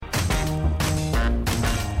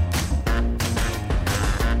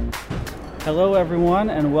Hello everyone,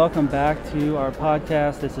 and welcome back to our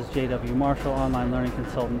podcast. This is J.W. Marshall, online learning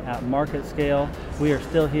consultant at MarketScale. We are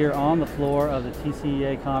still here on the floor of the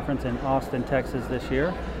TCEA conference in Austin, Texas this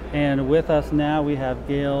year. And with us now we have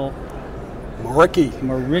Gail Moricky.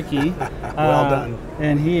 Well done.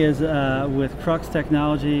 And he is with Crux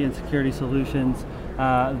Technology and Security Solutions.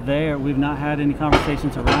 We've not had any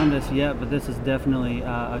conversations around this yet, but this is definitely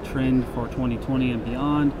a trend for 2020 and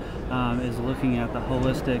beyond, is looking at the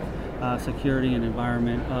holistic security and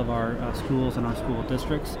environment of our schools and our school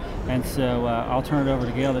districts. And so I'll turn it over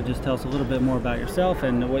to Gail to just tell us a little bit more about yourself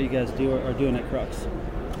and what you guys are doing at Crux.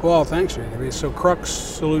 Well, thanks, J.W. So Crux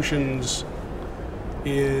Solutions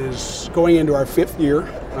is going into our 5th year.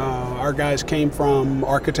 Our guys came from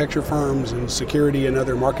architecture firms and security and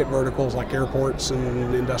other market verticals like airports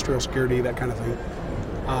and industrial security, that kind of thing.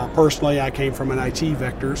 Personally, I came from an IT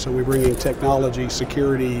vector, so we're bringing technology,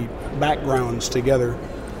 security backgrounds together.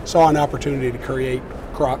 Saw an opportunity to create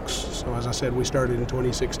Crux. So as I said, we started in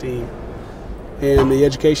 2016. And the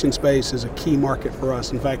education space is a key market for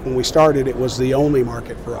us. In fact, when we started, it was the only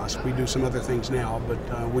market for us. We do some other things now,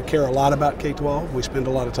 but we care a lot about K-12. We spend a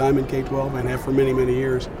lot of time in K-12 and have for many, many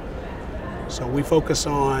years. So we focus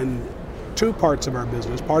on 2 parts of our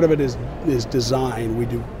business. Part of it is design.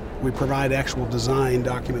 We provide actual design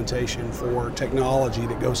documentation for technology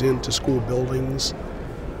that goes into school buildings,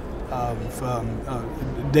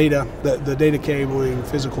 data, the data cabling,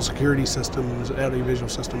 physical security systems, audiovisual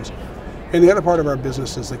systems. And the other part of our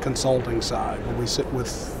business is the consulting side, where we sit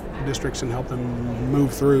with districts and help them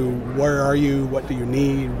move through where are you, what do you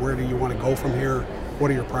need, where do you want to go from here, what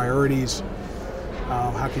are your priorities,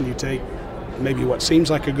 how can you take maybe what seems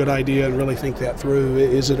like a good idea and really think that through,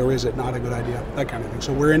 is it or is it not a good idea, that kind of thing.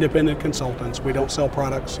 So we're independent consultants, we don't sell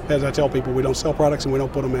products. As I tell people, we don't sell products and we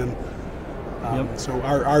don't put them in. So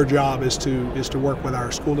our job is to work with our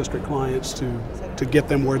school district clients to get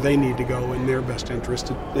them where they need to go in their best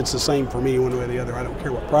interest. It's the same for me one way or the other. I don't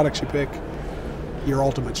care what products you pick. Your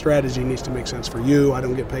ultimate strategy needs to make sense for you. I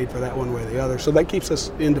don't get paid for that one way or the other. So that keeps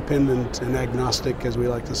us independent and agnostic, as we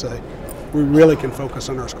like to say. We really can focus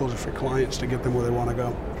on our school district clients to get them where they want to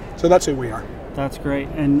go. So that's who we are. That's great.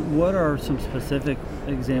 And what are some specific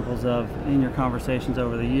examples of, in your conversations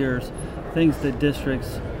over the years, things that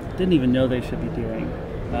districts didn't even know they should be doing,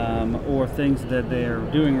 or things that they're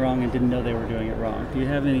doing wrong and didn't know they were doing it wrong? Do you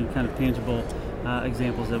have any kind of tangible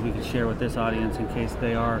examples that we could share with this audience in case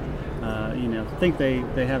they are, think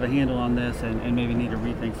they have a handle on this and maybe need to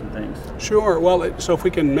rethink some things? Sure. Well, so if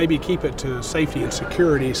we can maybe keep it to safety and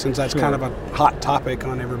security, since that's kind of a hot topic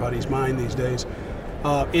on everybody's mind these days.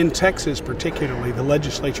 In Texas particularly, the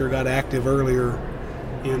legislature got active earlier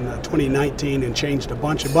in 2019 and changed a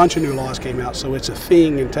bunch of new laws came out. So it's a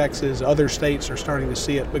thing in Texas. Other states are starting to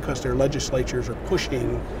see it because their legislatures are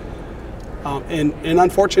pushing. And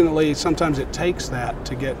unfortunately, sometimes it takes that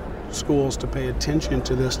to get schools to pay attention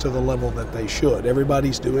to this to the level that they should.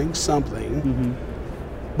 Everybody's doing something.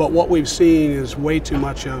 Mm-hmm. But what we've seen is way too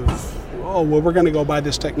much of, we're going to go buy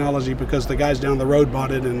this technology because the guys down the road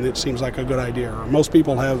bought it and it seems like a good idea. Or most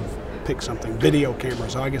people have picked something, video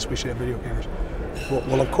cameras. I guess we should have video cameras.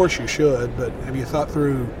 Well, of course you should, but have you thought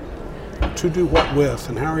through to do what with,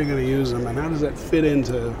 and how are you going to use them, and how does that fit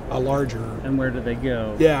into a larger... And where do they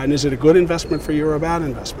go? Yeah, and is it a good investment for you or a bad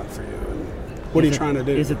investment for you? And what are you trying to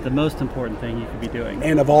do? Is it the most important thing you could be doing?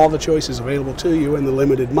 And of all the choices available to you and the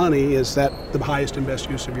limited money, is that the highest and best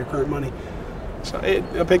use of your current money? So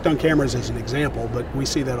I picked on cameras as an example, but we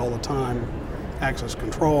see that all the time. Access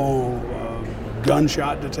control,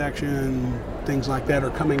 gunshot detection, things like that are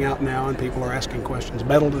coming out now, and people are asking questions.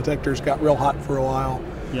 Metal detectors got real hot for a while.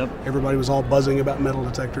 Yep. Everybody was all buzzing about metal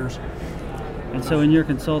detectors. And so in your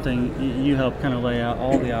consulting, you help kind of lay out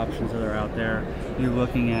all the options that are out there. You're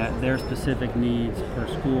looking at their specific needs per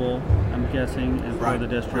school, I'm guessing, and for the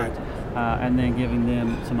district, and then giving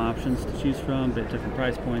them some options to choose from, but different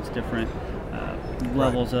price points, different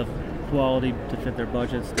levels of quality to fit their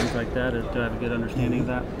budgets, things like that. Do I have a good understanding of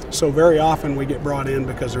that? So very often we get brought in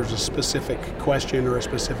because there's a specific question or a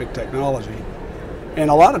specific technology. And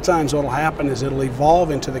a lot of times what will happen is it'll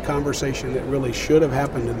evolve into the conversation that really should have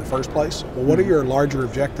happened in the first place. Well, what are your larger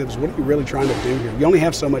objectives? What are you really trying to do here? You only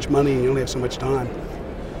have so much money and you only have so much time.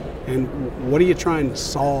 And what are you trying to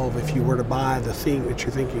solve if you were to buy the thing that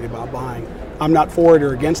you're thinking about buying? I'm not for it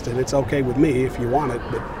or against it. It's okay with me if you want it,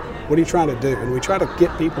 but what are you trying to do? And we try to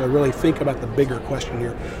get people to really think about the bigger question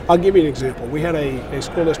here. I'll give you an example. We had a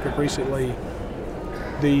school district recently.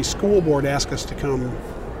 The school board asked us to come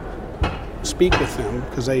speak with them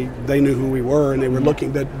because they knew who we were, and they were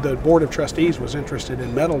looking. The board of trustees was interested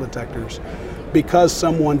in metal detectors, because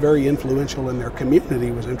someone very influential in their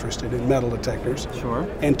community was interested in metal detectors. Sure.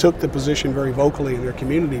 And took the position very vocally in their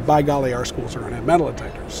community, by golly, our schools are going to have metal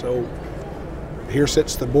detectors. So here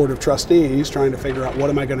sits the board of trustees trying to figure out, what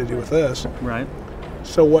am I going to do with this? Right.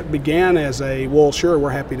 So what began as a, well, sure, we're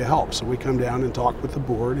happy to help. So we come down and talk with the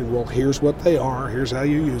board, and well, here's what they are, here's how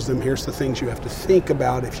you use them, here's the things you have to think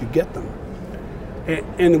about if you get them.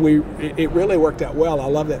 And it really worked out well. I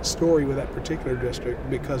love that story with that particular district,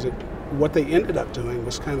 because what they ended up doing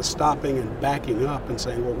was kind of stopping and backing up and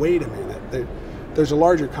saying, well, wait a minute, there's a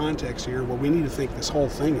larger context here. Well, we need to think this whole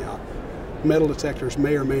thing out. Metal detectors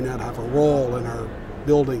may or may not have a role in our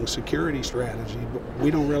building security strategy, but we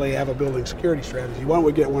don't really have a building security strategy. Why don't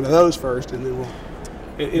we get one of those first, and then we'll,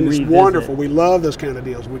 and it's wonderful. We love those kind of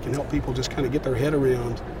deals. We can help people just kind of get their head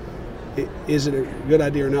around, is it a good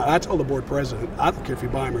idea or not? I told the board president, I don't care if you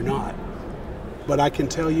buy them or not, but I can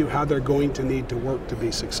tell you how they're going to need to work to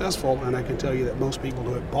be successful, and I can tell you that most people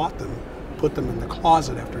who have bought them put them in the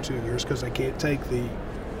closet after 2 years because they can't take the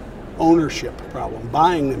ownership problem.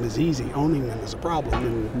 Buying them is easy, owning them is a problem.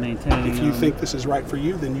 And maintaining if you them. think this is right for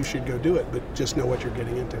you, then you should go do it, but just know what you're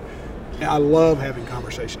getting into. I love having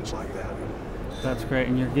conversations like that. That's great,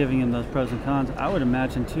 and you're giving them those pros and cons. I would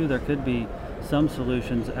imagine too there could be some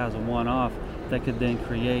solutions as a one-off that could then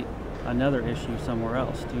create another issue somewhere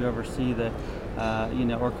else. Do you ever see that,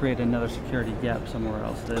 or create another security gap somewhere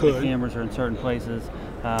else? The cameras are in certain places,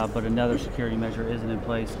 but another security measure isn't in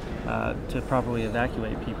place to properly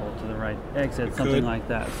evacuate people to the right exit, something like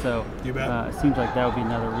that. So it seems like that would be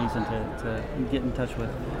another reason to get in touch with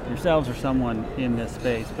yourselves or someone in this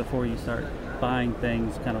space before you start buying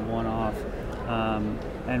things kind of one-off.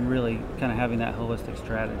 And really kind of having that holistic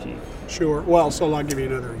strategy. Sure. Well, so I'll give you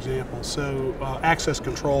another example. So access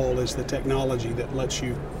control is the technology that lets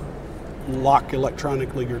you lock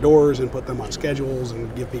electronically your doors and put them on schedules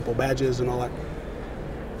and give people badges and all that.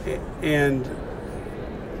 And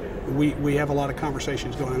we have a lot of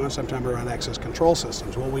conversations going on sometimes around access control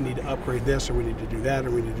systems. Well, we need to upgrade this, or we need to do that,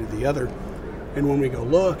 or we need to do the other. And when we go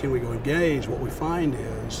look and we go engage, what we find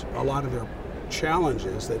is a lot of their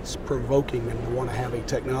challenges that's provoking them to want to have a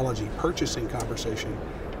technology purchasing conversation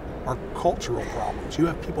are cultural problems. You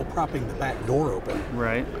have people propping the back door open.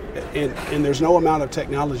 Right. And there's no amount of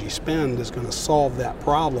technology spend that's going to solve that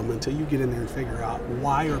problem until you get in there and figure out,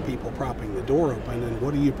 why are people propping the door open, and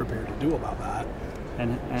what are you prepared to do about that?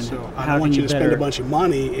 And so I don't want you to spend a bunch of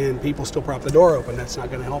money and people still prop the door open. That's not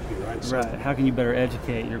going to help you, right? So, right. How can you better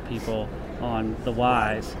educate your people on the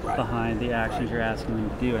whys behind the actions you're asking them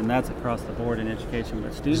to do? And that's across the board in education,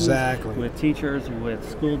 with students, with teachers, with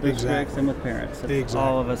school districts, and with parents.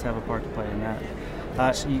 All of us have a part to play in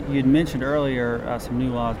that. You'd mentioned earlier some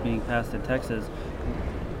new laws being passed in Texas.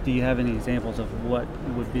 Do you have any examples of what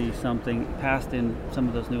would be something passed in some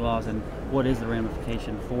of those new laws, and what is the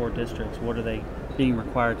ramification for districts? What are they being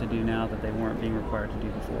required to do now that they weren't being required to do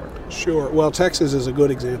before? Sure. Well, Texas is a good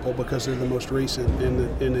example because they're the most recent,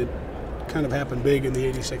 and it kind of happened big in the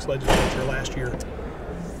 86 legislature last year.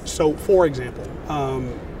 So, for example,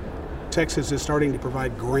 Texas is starting to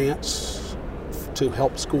provide grants to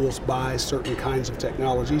help schools buy certain kinds of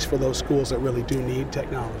technologies for those schools that really do need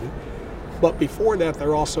technology. But before that,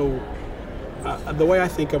 they're also, the way I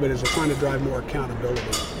think of it is they're trying to drive more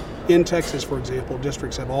accountability. In Texas, for example,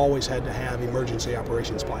 districts have always had to have emergency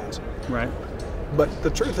operations plans. Right. But the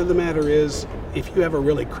truth of the matter is, if you have a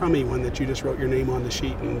really crummy one that you just wrote your name on the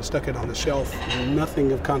sheet and stuck it on the shelf,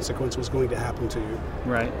 nothing of consequence was going to happen to you.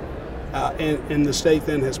 Right. And the state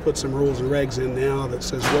then has put some rules and regs in now that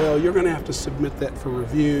says, well, you're going to have to submit that for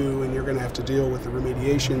review, and you're going to have to deal with the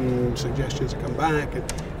remediation suggestions that come back.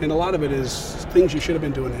 And a lot of it is things you should have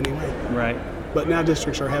been doing anyway. Right. But now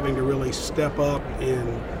districts are having to really step up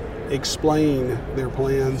and explain their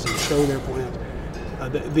plans and show their plans.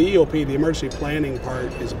 The EOP, the emergency planning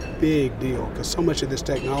part, is a big deal because so much of this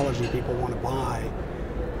technology people want to buy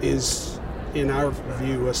is, in our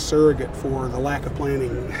view, a surrogate for the lack of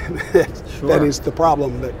planning that is the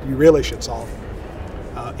problem that you really should solve.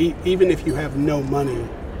 Even if you have no money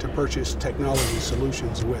to purchase technology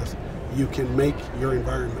solutions with, you can make your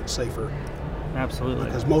environment safer. Absolutely.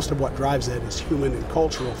 Because most of what drives that is human and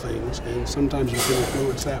cultural things, and sometimes you can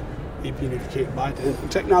influence that even if you can't buy it.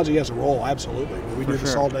 And technology has a role, absolutely. We do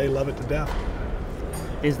this all day, love it to death.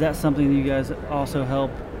 Is that something you guys also help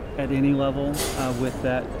at any level with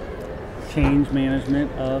that change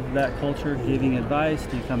management of that culture, giving advice?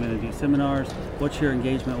 Do you come in and do seminars? What's your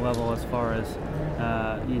engagement level as far as,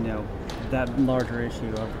 that larger issue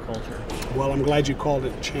of the culture? Well, I'm glad you called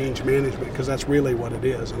it change management because that's really what it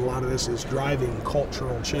is. And a lot of this is driving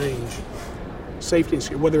cultural change. safety and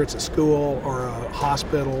security, whether it's a school or a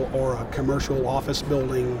hospital or a commercial office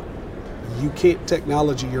building, you can't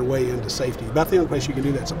technology your way into safety. About the only place you can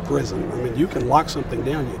do that's a prison. I mean, you can lock something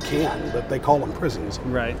down, you can, but they call them prisons.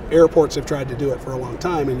 Right. Airports have tried to do it for a long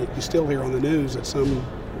time, and you still hear on the news that some,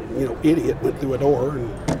 idiot went through a door and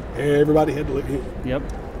everybody had to look. Yep.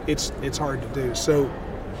 It's hard to do. So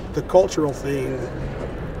the cultural thing,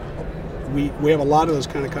 we have a lot of those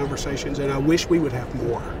kind of conversations, and I wish we would have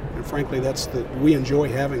more. And frankly, we enjoy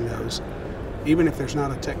having those, even if there's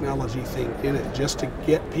not a technology thing in it, just to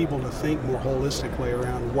get people to think more holistically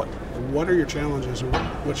around what are your challenges and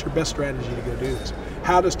what's your best strategy to go do this.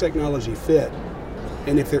 How does technology fit?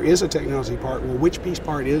 And if there is a technology part, well, which piece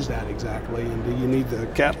part is that exactly? And do you need the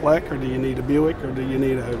Cadillac, or do you need a Buick, or do you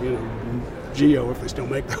need a Geo, if they still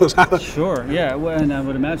make those? Sure, yeah. Well, and I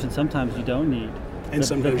would imagine sometimes you don't need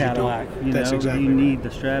the Cadillac. You need the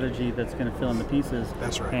strategy that's going to fill in the pieces.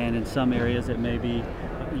 That's right. And in some areas it may be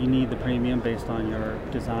you need the premium based on your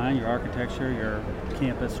design, your architecture, your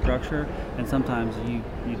campus structure, and sometimes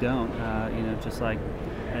you don't. Just like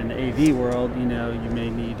in the AV world, you may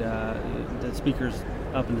need the speakers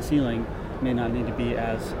up in the ceiling may not need to be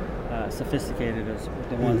as sophisticated as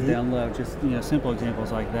the ones down low. Just simple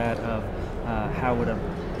examples like that of how would a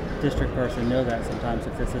district person know that sometimes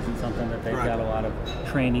if this isn't something that they've got a lot of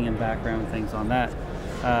training and background things on that.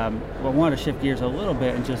 I wanted to shift gears a little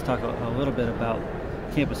bit and just talk a little bit about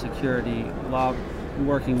campus security,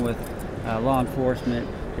 working with law enforcement.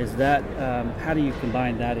 Is that how do you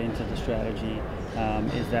combine that into the strategy?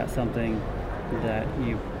 Is that something that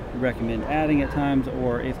you recommend adding at times,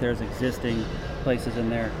 or if there's existing places in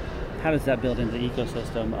there, how does that build into the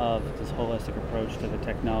ecosystem of this holistic approach to the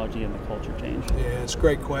technology and the culture change? Yeah, it's a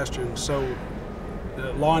great question. So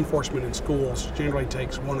law enforcement in schools generally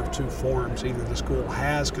takes one of two forms. Either the school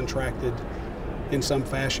has contracted in some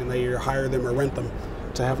fashion, they either hire them or rent them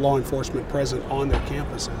to have law enforcement present on their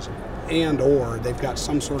campuses, and or they've got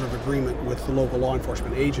some sort of agreement with the local law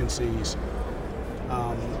enforcement agencies.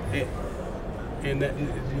 And that,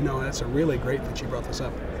 that's a really great that you brought this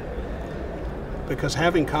up, because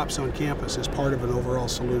having cops on campus is part of an overall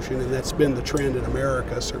solution, and that's been the trend in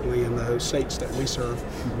America, certainly in the states that we serve.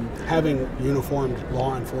 Having uniformed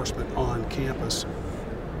law enforcement on campus,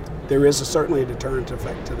 there is certainly a deterrent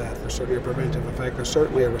effect to that. There's certainly a preventive effect. There's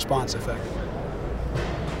certainly a response effect.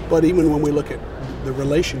 But even when we look at the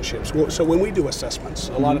relationships, so when we do assessments,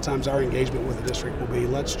 a lot of times our engagement with the district will be,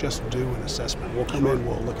 let's just do an assessment. We'll come in,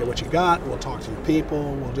 we'll look at what you got, we'll talk to your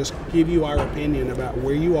people, we'll just give you our opinion about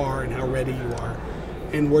where you are and how ready you are,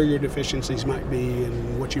 and where your deficiencies might be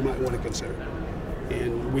and what you might want to consider.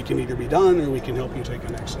 And we can either be done or we can help you take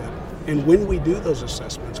a next step. And when we do those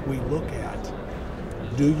assessments, we look at,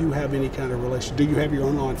 do you have any kind of relation? Do you have your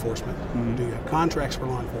own law enforcement? Do you have contracts for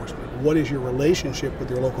law enforcement? What is your relationship with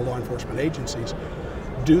your local law enforcement agencies?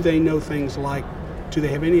 Do they know things like, do they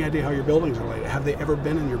have any idea how your buildings are laid? Have they ever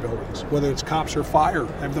been in your buildings? Whether it's cops or fire,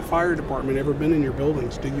 have the fire department ever been in your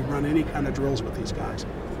buildings? Do you run any kind of drills with these guys?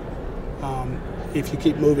 If you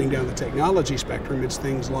keep moving down the technology spectrum, it's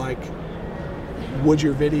things like, would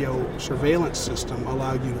your video surveillance system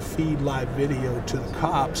allow you to feed live video to the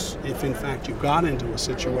cops if in fact you got into a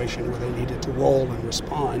situation where they needed to roll and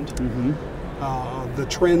respond? The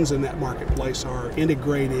trends in that marketplace are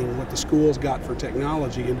integrating what the schools got for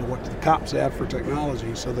technology into what the cops have for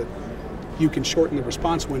technology, so that you can shorten the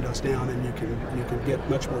response windows down, and you can get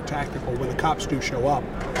much more tactical. When the cops do show up,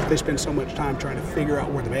 they spend so much time trying to figure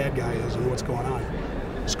out where the bad guy is and what's going on.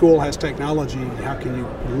 School has technology. How can you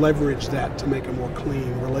leverage that to make a more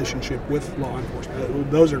clean relationship with law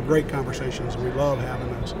enforcement? Those are great conversations, and we love having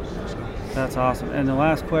those. So. That's awesome. And the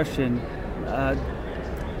last question,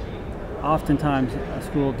 oftentimes a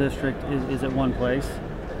school district is at one place,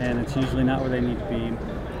 and it's usually not where they need to be,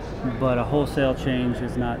 but a wholesale change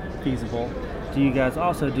is not feasible. Do you guys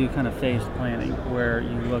also do kind of phased planning, where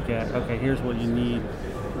you look at, okay, here's what you need,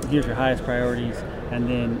 here's your highest priorities, and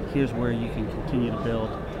then here's where you can continue to build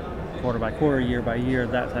quarter by quarter, year by year,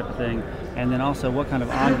 that type of thing? And then also, what kind of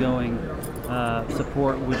ongoing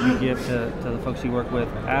support would you give to the folks you work with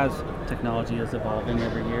as technology is evolving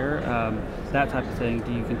every year? That type of thing.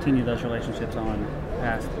 Do you continue those relationships on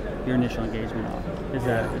past your initial engagement on? Is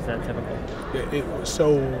that typical?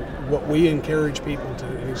 So what we encourage people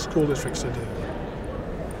to, school districts to do,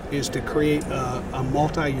 is to create a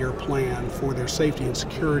multi-year plan for their safety and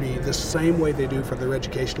security, the same way they do for their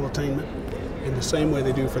educational attainment, in the same way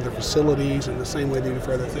they do for their facilities, and the same way they do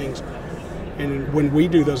for other things. And when we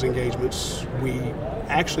do those engagements, we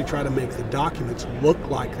actually try to make the documents look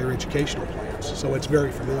like their educational plans. So it's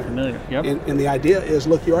very familiar. Yep. And the idea is,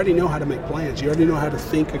 look, you already know how to make plans. You already know how to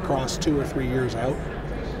think across 2 or 3 years out,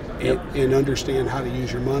 and understand how to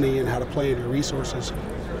use your money and how to plan your resources.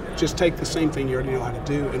 Just take the same thing you already know how to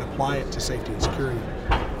do and apply it to safety and security.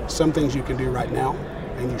 Some things you can do right now,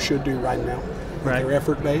 and you should do right now. They're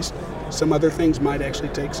effort-based. Some other things might actually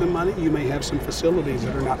take some money. You may have some facilities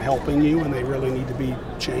that are not helping you and they really need to be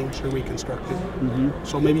changed or reconstructed.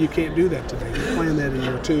 So maybe you can't do that today. You plan that in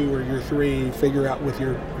year 2 or year 3, figure out with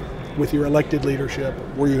your elected leadership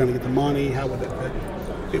where you're going to get the money, how would that.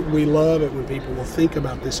 We love it when people will think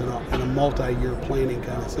about this in a multi-year planning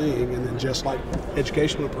kind of thing, and then just like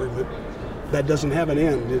educational improvement, that doesn't have an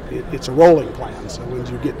end. It's a rolling plan. So when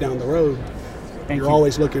you get down the road, you're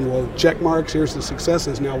always looking, well, check marks, here's the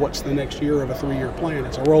successes, now what's the next year of a 3-year plan?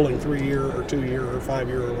 It's a rolling 3-year or 2-year or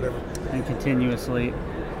 5-year or whatever. And continuously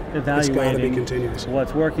evaluating it's got to be continuous.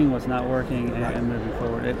 What's working, what's not working, and moving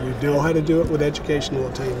forward. You know how to do it with educational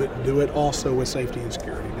attainment, do it also with safety and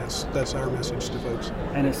security. That's our message to folks.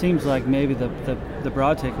 And it seems like maybe the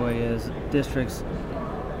broad takeaway is districts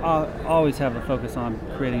always have a focus on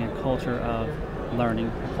creating a culture of learning,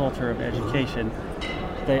 a culture of education.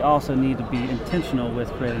 They also need to be intentional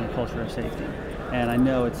with creating a culture of safety. And I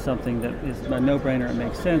know it's something that is a no-brainer, it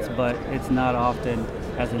makes sense, but it's not often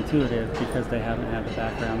as intuitive because they haven't had the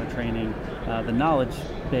background, the training, the knowledge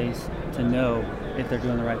base to know if they're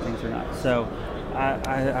doing the right things or not. So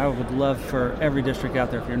I would love for every district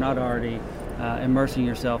out there, if you're not already immersing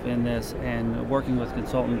yourself in this and working with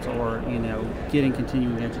consultants or getting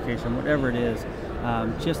continuing education, whatever it is,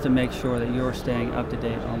 just to make sure that you're staying up to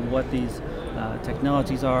date on what these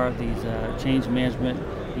technologies are. These change management,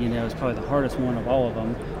 is probably the hardest one of all of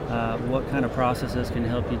them. What kind of processes can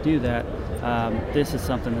help you do that? This is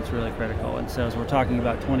something that's really critical. And so as we're talking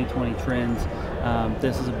about 2020 trends,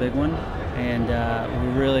 this is a big one. And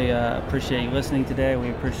we really appreciate you listening today. We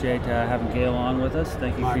appreciate having Gail on with us.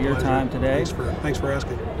 Thank you for your time today. Thanks for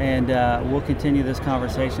asking. And we'll continue this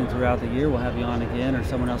conversation throughout the year. We'll have you on again or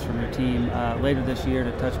someone else from your team later this year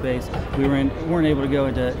to touch base. We weren't able to go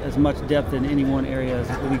into as much depth in any one area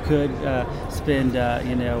as we could spend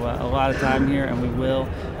a lot of time here, and we will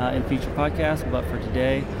in future podcasts. But for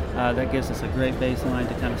today, that gives us a great baseline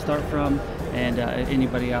to kind of start from. And if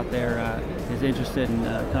anybody out there is interested in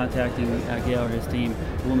contacting Gail or his team,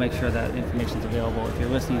 we'll make sure that information is available. If you're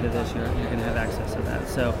listening to this, you're going to have access to that.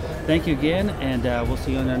 So thank you again, and we'll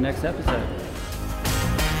see you on our next episode.